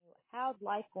how's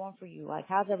life going for you? Like,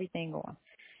 how's everything going?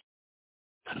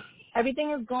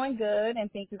 Everything is going good, and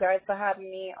thank you guys for having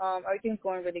me. Everything's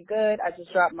going really good. I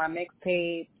just dropped my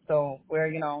mixtape, so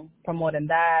we're, promoting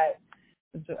that.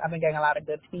 I've been getting a lot of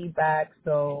good feedback,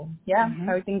 so yeah,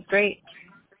 everything's great.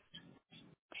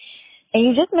 And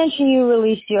you just mentioned you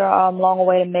released your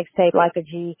long-awaited mixtape, Like a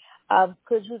G.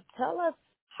 Could you tell us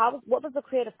what was the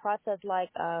creative process like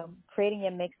creating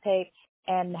your mixtape,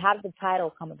 and how did the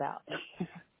title come about?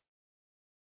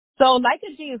 So Like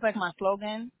a G is like my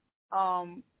slogan.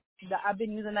 I've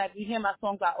been using that. You hear my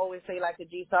songs, I always say Like a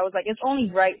G. So I was like, it's only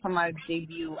right for my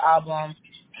debut album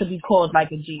to be called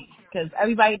Like a G, because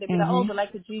everybody they be like, oh, the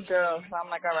Like a G girl. So I'm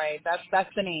like, all right, that's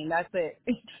the name. That's it.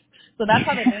 So that's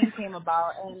how the name came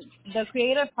about. And the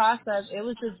creative process, it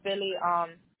was just really, I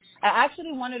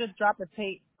actually wanted to drop a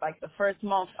tape like the first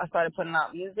month I started putting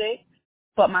out music,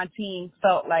 but my team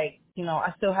felt like,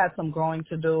 I still had some growing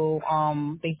to do.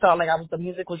 They felt like the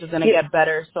music was just going to get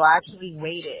better. So I actually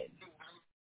waited.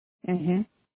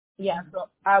 Yeah, so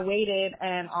I waited,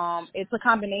 and it's a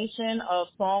combination of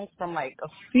songs from like a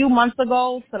few months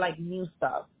ago to like new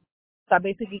stuff. So I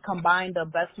basically combined the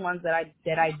best ones that I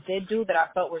did do that I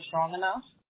felt were strong enough.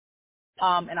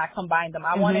 And I combined them.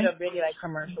 I wanted a really like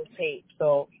commercial tape,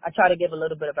 so I try to give a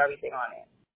little bit of everything on it.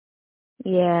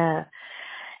 Yeah.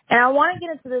 And I want to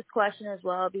get into this question as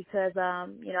well because,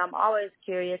 I'm always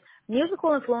curious.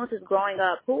 Musical influences growing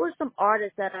up, who were some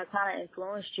artists that kind of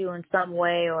influenced you in some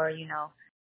way, or, you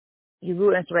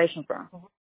drew inspiration from?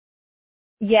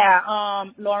 Yeah,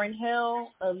 Lauryn Hill,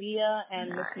 Aaliyah, and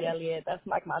Missy Elliott. That's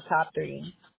like my top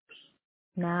three.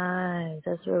 Nice.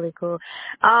 That's really cool.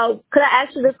 Could I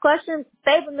ask you this question?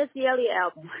 Favorite Missy Elliott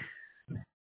album?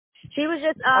 She was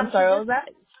just, I'm sorry, what was that?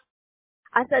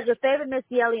 I said your favorite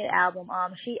Missy Elliott album.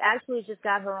 She actually just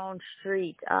got her own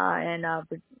street in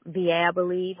VA, I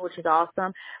believe, which is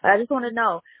awesome. But I just want to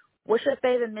know, what's your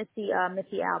favorite Missy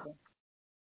album?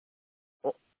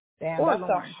 Damn, that's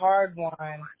a hard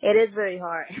one. It is very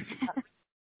hard.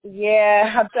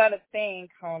 Yeah, I'm trying to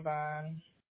think. Hold on.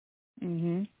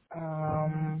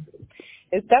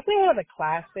 It's definitely one of the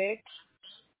classics.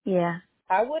 Yeah.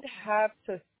 I would have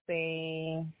to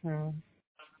say,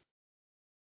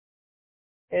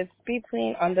 it's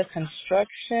between Under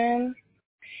Construction.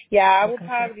 Yeah, I would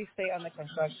probably say Under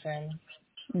Construction.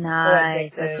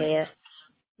 Nice. Okay.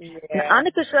 Yeah. Now,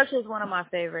 Under Construction is one of my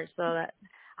favorites, so that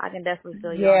I can definitely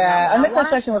feel you on that one. Yeah, Under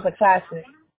Construction was a classic.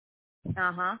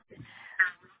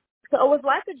 So with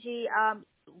Like a G,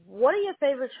 what are your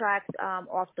favorite tracks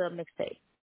off the mixtape?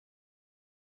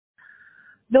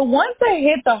 The ones that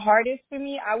hit the hardest for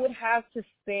me, I would have to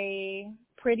say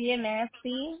Pretty and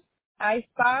Nasty, Ice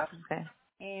Pop,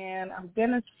 and I'm going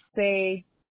to say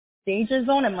Danger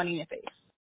Zone and Money in Your Face.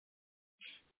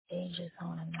 Danger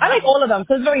Zone. I like all of them,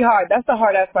 so it's very hard. That's the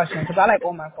hard-ass question, because I like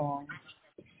all my songs.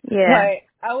 Yeah.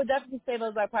 But I would definitely say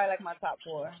those are probably like my top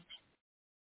four.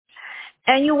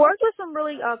 And you worked with some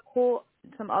really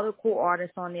some other cool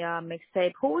artists on the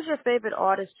mixtape. Who was your favorite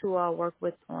artist to work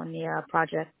with on the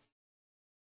project?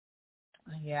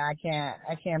 Yeah, I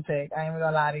can't pick. I ain't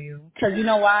gonna lie to you. Because you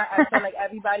know why? I feel like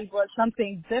everybody brought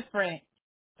something different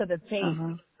to the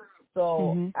tape.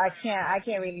 So I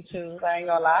can't really choose. I ain't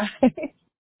gonna lie.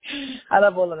 I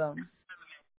love all of them.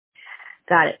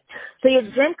 Got it. So your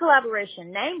dream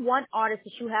collaboration, name one artist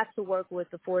that you have to work with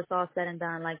before it's all said and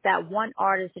done. Like that one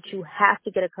artist that you have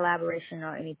to get a collaboration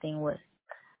or anything with.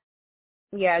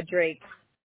 Yeah, Drake.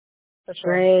 For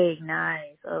sure. Drake,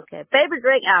 nice. Okay. Favorite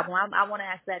Drake album? I want to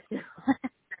ask that too.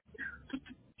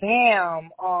 Damn.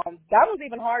 That was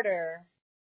even harder.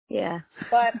 Yeah.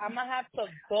 But I'm gonna have to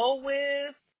go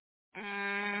with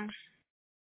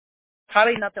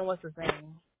probably Nothing Was the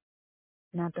Same.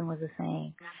 Nothing Was the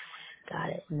Same. Got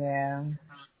it. Yeah.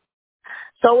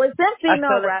 So within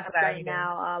female rap right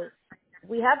now,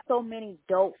 we have so many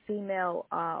dope female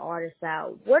artists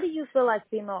out. Where do you feel like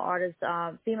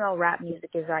female rap music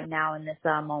is right now in this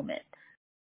moment?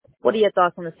 What are your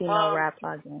thoughts on the female rap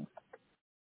game?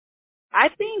 I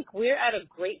think we're at a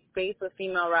great space with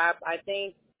female rap. I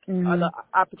think the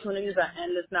opportunities are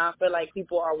endless now. I feel like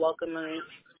people are welcoming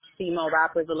female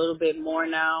rappers a little bit more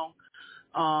now.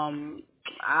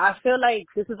 I feel like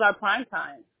this is our prime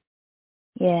time.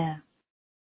 Yeah.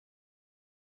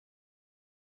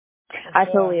 I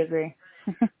totally agree.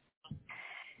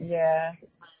 Yeah.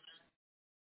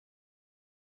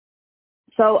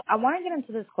 So I want to get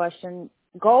into this question.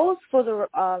 Goals for the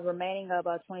remaining of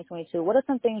 2022. What are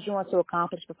some things you want to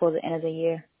accomplish before the end of the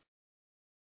year?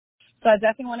 So I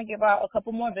definitely want to give out a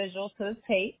couple more visuals to this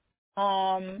tape.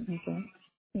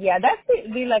 Yeah, that's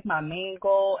really like my main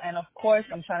goal. And of course,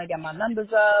 I'm trying to get my numbers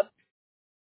up.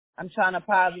 I'm trying to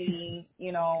probably,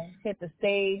 hit the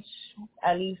stage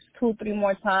at least 2-3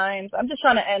 more times. I'm just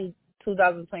trying to end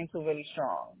 2022 really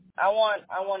strong. I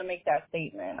want to make that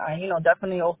statement. I,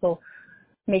 definitely also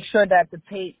make sure that the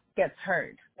tape gets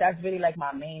heard. That's really like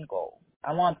my main goal.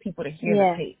 I want people to hear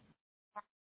the tape.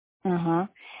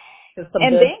 There's some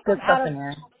and good stuff in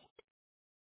there.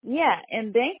 Yeah,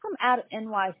 and being from out of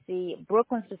NYC,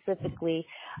 Brooklyn specifically,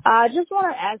 I just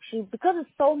want to ask you, because there's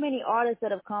so many artists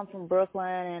that have come from Brooklyn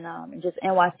and just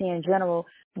NYC in general,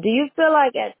 do you feel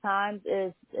like at times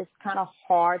it's kind of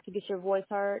hard to get your voice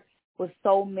heard with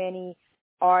so many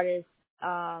artists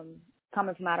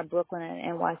coming from out of Brooklyn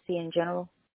and NYC in general?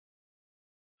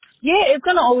 Yeah, it's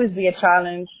gonna always be a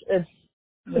challenge.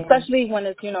 Especially when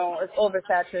it's it's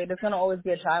oversaturated. It's gonna always be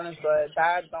a challenge, but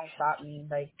that don't stop me.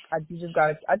 Like I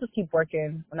just keep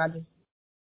working, and I just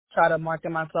try to market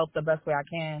myself the best way I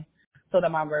can, so that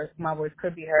my voice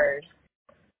could be heard.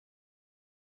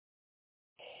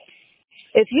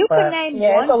 If you could name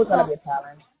one it's always song, gonna be a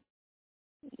challenge.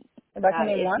 If I can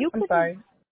name one, I'm sorry.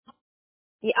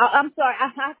 Yeah, I'm sorry. I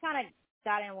kind of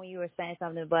got in when you were saying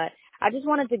something, but I just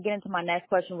wanted to get into my next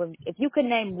question. If you could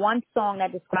name one song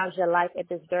that describes your life at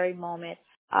this very moment,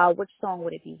 which song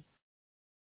would it be?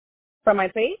 From my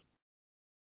tape?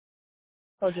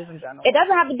 Or just in general? It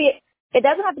doesn't have to be. It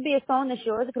doesn't have to be a song that's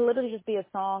yours. It could literally just be a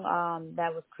song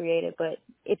that was created. But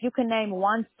if you could name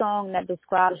one song that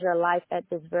describes your life at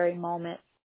this very moment,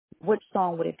 which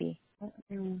song would it be?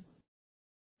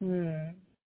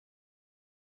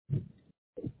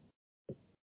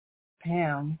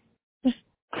 Damn.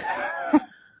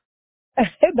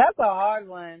 That's a hard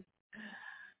one.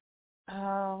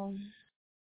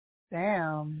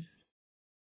 Damn.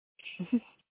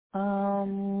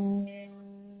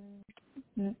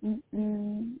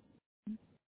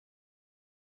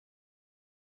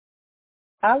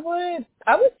 I would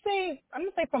say, I'm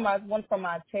gonna say from my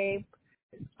tape,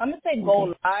 I'm gonna say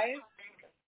Go Live,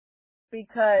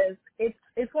 because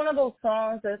it's one of those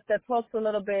songs that talks a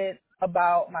little bit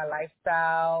about my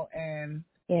lifestyle and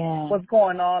what's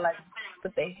going on, like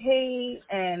what they hate,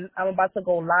 and I'm about to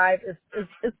go live.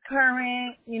 It's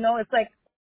current, it's like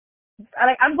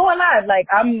I'm going live, like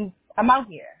I'm out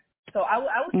here. So I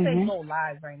would say Go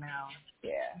Live right now.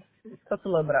 Yeah, it talks a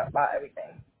little bit about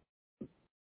everything.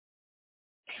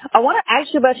 I want to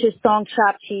ask you about your song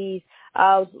 "Chopped Cheese." It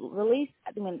was released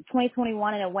in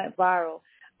 2021 and it went viral.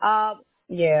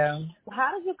 Yeah.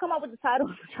 How did you come up with the title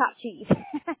 "Chopped Cheese"?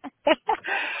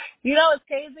 It's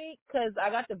crazy because I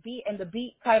got the beat, and the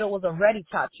beat title was already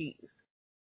Chopped Cheese.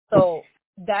 So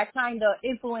that kind of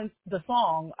influenced the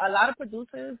song. A lot of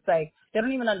producers, like, they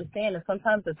don't even understand that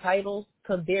sometimes the titles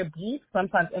to their beats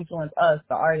sometimes influence us,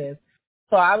 the artists.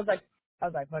 So I was like,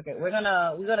 fuck it, we're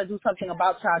gonna do something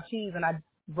about Chopped Cheese, and I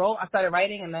started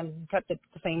writing, and then kept it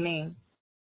the same name.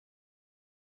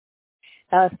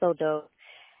 That was so dope.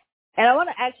 And I want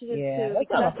to ask you this too,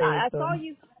 because I saw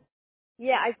you.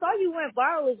 Yeah, I saw you went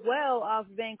viral as well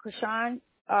for being Krishan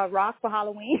Rock for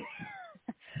Halloween.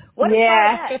 What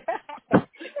inspired that?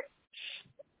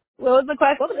 What was the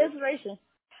question? What was the inspiration?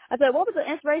 I said, what was the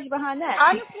inspiration behind that?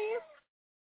 Honestly,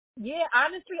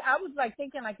 I was like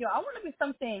thinking like, yo, I want to be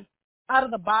something out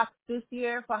of the box this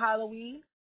year for Halloween.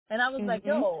 And I was like,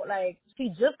 yo, like, she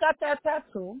just got that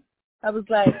tattoo. I was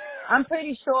like, I'm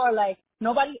pretty sure like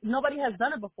nobody has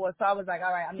done it before. So I was like,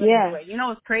 all right, I'm going to do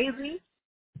it. It's crazy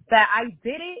that I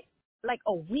did it like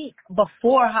a week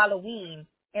before Halloween.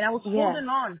 And I was holding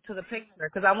on to the picture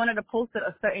because I wanted to post it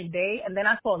a certain day. And then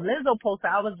I saw Lizzo post it.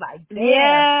 I was like, damn.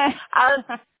 Yeah. I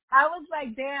was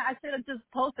like, damn, I should have just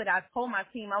posted. I told my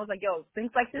team, I was like, yo,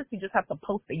 things like this, you just have to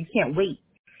post it. You can't wait.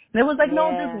 And it was like, no,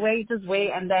 just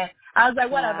wait. And then I was like,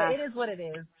 whatever. It is what it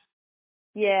is.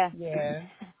 Yeah. Yeah.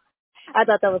 I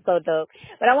thought that was so dope.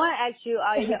 But I want to ask you,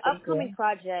 your upcoming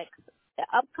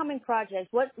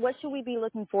projects, what should we be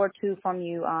looking forward to from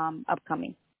you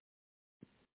upcoming?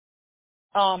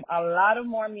 A lot of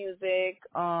more music,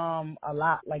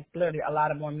 like literally a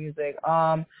lot of more music.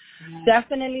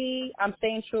 Definitely I'm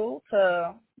staying true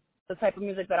to the type of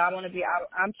music that I want to be.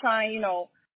 I'm trying,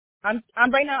 I'm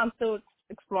right now I'm still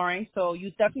exploring, so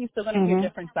you definitely still going to hear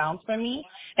different sounds from me.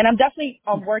 And I'm definitely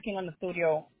working on the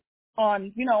studio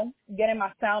on, getting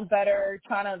my sound better,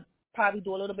 trying to probably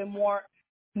do a little bit more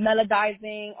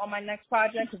melodizing on my next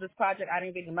project, because this project I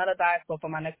didn't really melodize, so for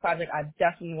my next project I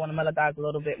definitely want to melodize a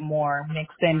little bit more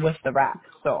mixed in with the rap.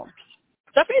 So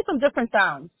definitely some different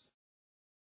sounds.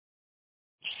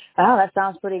 Oh, that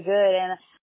sounds pretty good. And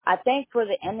I think for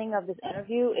the ending of this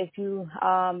interview, if you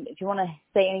want to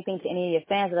say anything to any of your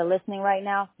fans that are listening right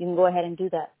now, you can go ahead and do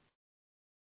that.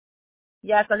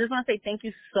 Yes, I just want to say thank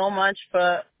you so much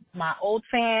for my old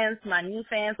fans, my new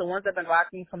fans, the ones that have been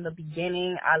rocking from the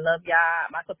beginning. I love y'all.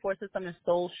 My support system is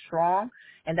so strong,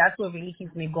 and that's what really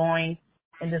keeps me going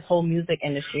in this whole music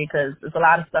industry, because there's a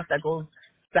lot of stuff that goes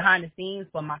behind the scenes,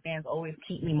 but my fans always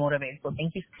keep me motivated. So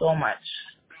thank you so much.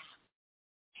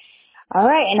 All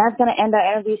right, and that's going to end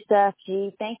our interview, Steph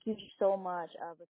G. Thank you so much.